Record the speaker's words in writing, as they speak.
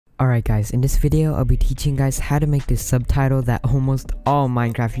Alright guys, in this video I'll be teaching guys how to make this subtitle that almost all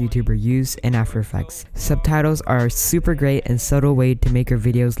Minecraft YouTubers use in After Effects. Subtitles are a super great and subtle way to make your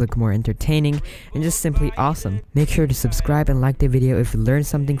videos look more entertaining and just simply awesome. Make sure to subscribe and like the video if you learned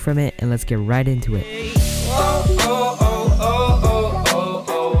something from it, and let's get right into it.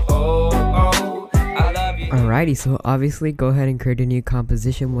 Alrighty, so obviously go ahead and create a new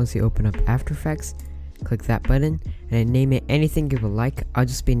composition once you open up After Effects. Click that button and name it anything you would like. I'll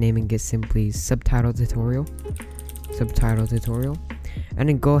just be naming it simply subtitle tutorial, and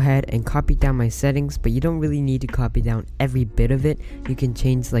then go ahead and copy down my settings, but you don't really need to copy down every bit of it. You can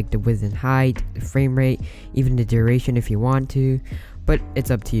change like the width and height, the frame rate, even the duration if you want to, but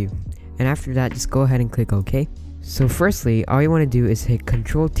it's up to you. And after that, just go ahead and click OK. So firstly, all you want to do is hit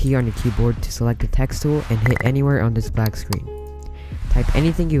Ctrl T on your keyboard to select the text tool and hit anywhere on this black screen. Type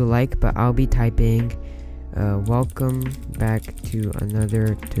anything you like, but I'll be typing welcome back to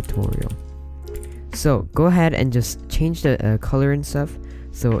another tutorial. So go ahead and just change the color and stuff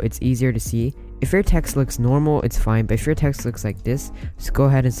so it's easier to see. If your text looks normal, it's fine, but if your text looks like this, just go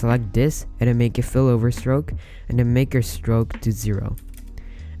ahead and select this and then make it fill over stroke, and then make your stroke to 0.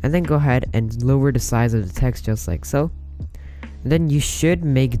 And then go ahead and lower the size of the text just like so. Then you should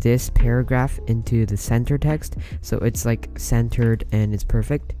make this paragraph into the center text so it's like centered and it's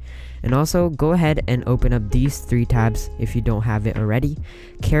perfect. And also go ahead and open up these 3 tabs if you don't have it already: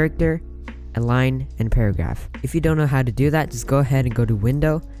 character, align, and paragraph. If you don't know how to do that, just go ahead and go to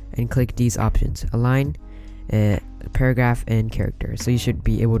window and click these options: align, paragraph, and character. So you should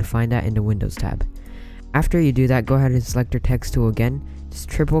be able to find that in the Windows tab. After you do that, go ahead and select your text tool again. Just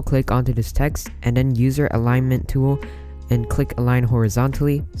triple click onto this text and then use your alignment tool and click align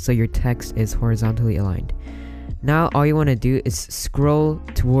horizontally so your text is horizontally aligned. Now all you want to do is scroll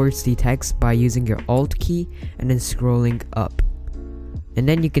towards the text by using your Alt key and then scrolling up, and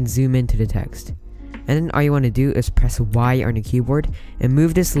then you can zoom into the text. And then all you want to do is press Y on your keyboard and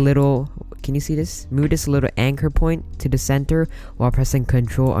move this little, can you see this? Move this little anchor point to the center while pressing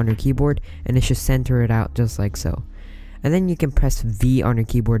Ctrl on your keyboard, and it should center it out just like so. And then you can press V on your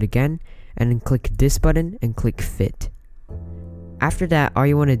keyboard again and then click this button and click Fit. After that, all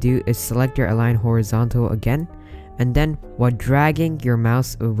you want to do is select your align horizontal again, and then while dragging your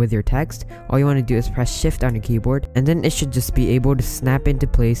mouse with your text, all you want to do is press Shift on your keyboard, and then it should just be able to snap into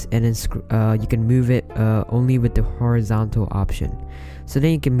place, and then you can move it only with the horizontal option. So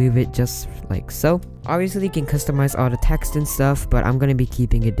then you can move it just like so. Obviously you can customize all the text and stuff, but I'm going to be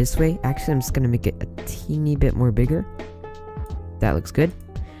keeping it this way. Actually, I'm just going to make it a teeny bit more bigger. That looks good.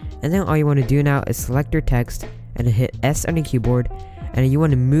 And then all you want to do now is select your text and hit S on your keyboard, and you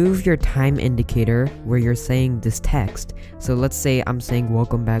want to move your time indicator where you're saying this text. So let's say I'm saying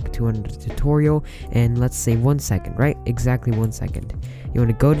welcome back to another tutorial, and let's say 1 second, right? Exactly 1 second. You want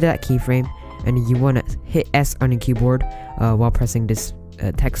to go to that keyframe and you want to hit S on your keyboard while pressing this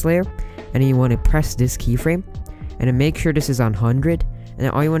text layer, and then you want to press this keyframe and then make sure this is on 100, and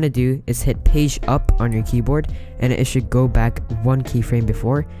then all you want to do is hit page up on your keyboard and it should go back 1 keyframe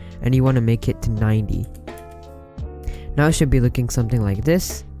before, and you want to make it to 90. Now it should be looking something like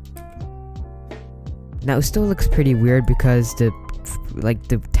this. Now it still looks pretty weird because the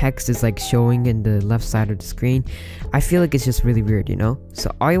text is like showing in the left side of the screen. I feel like it's just really weird, you know?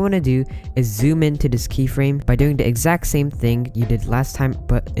 So all you want to do is zoom into this keyframe by doing the exact same thing you did last time,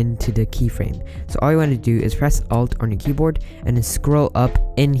 but into the keyframe. So all you want to do is press Alt on your keyboard and then scroll up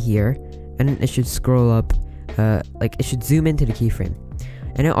in here, and then it should scroll up, it should zoom into the keyframe.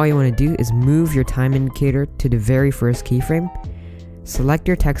 And then all you want to do is move your time indicator to the very first keyframe, select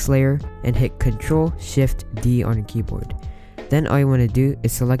your text layer, and hit Ctrl Shift D on your keyboard. Then all you want to do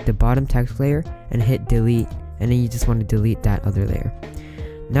is select the bottom text layer and hit delete, and then you just want to delete that other layer.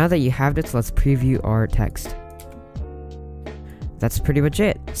 Now that you have this, let's preview our text. That's pretty much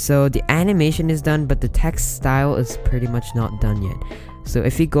it. So the animation is done, but the text style is pretty much not done yet. So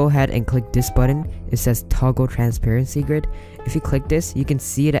if you go ahead and click this button, it says toggle transparency grid. If you click this, you can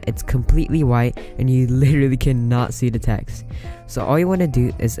see that it's completely white and you literally cannot see the text. So all you want to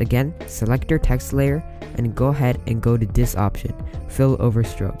do is again select your text layer and go ahead and go to this option, fill over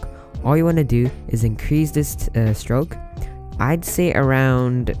stroke. All you want to do is increase this stroke. I'd say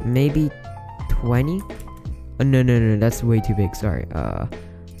around maybe 20. Oh, no, that's way too big, sorry.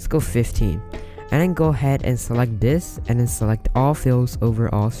 Let's go 15. And then go ahead and select this and then select all fills over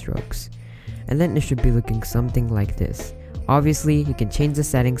all strokes, and then it should be looking something like this. Obviously you can change the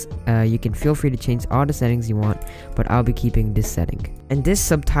settings, you can feel free to change all the settings you want, but I'll be keeping this setting. And this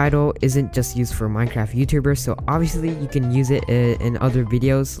subtitle isn't just used for Minecraft YouTubers, so obviously you can use it in other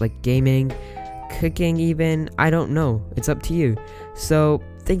videos like gaming, cooking even, I don't know, it's up to you. So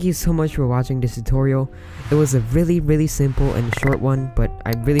thank you so much for watching this tutorial. It was a really simple and short one, but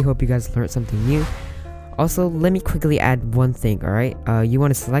I really hope you guys learned something new. Also, let me quickly add one thing, alright? You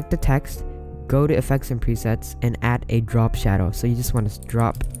want to select the text, go to effects and presets, and add a drop shadow. So you just want to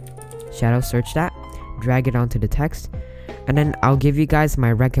drop shadow, search that, drag it onto the text, and then I'll give you guys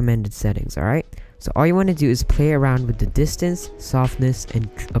my recommended settings, alright? So all you want to do is play around with the distance, softness, and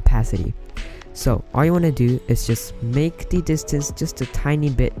opacity. So all you want to do is just make the distance just a tiny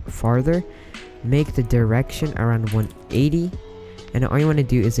bit farther, make the direction around 180, and all you want to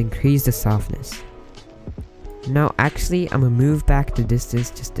do is increase the softness. Now actually I'm gonna move back the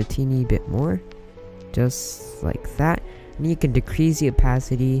distance just a teeny bit more, just like that, and you can decrease the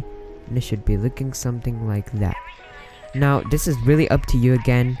opacity and it should be looking something like that. Now this is really up to you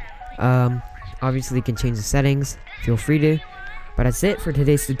again. Obviously you can change the settings, feel free to, but that's it for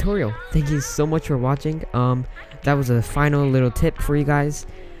today's tutorial. Thank you so much for watching. That was a final little tip for you guys.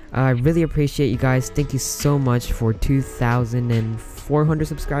 I really appreciate you guys. Thank you so much for 2,400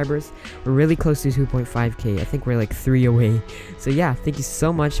 subscribers. We're really close to 2.5k. I think we're like 3 away. So yeah, thank you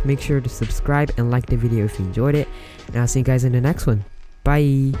so much. Make sure to subscribe and like the video if you enjoyed it, and I'll see you guys in the next one.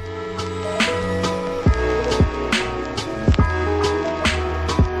 Bye.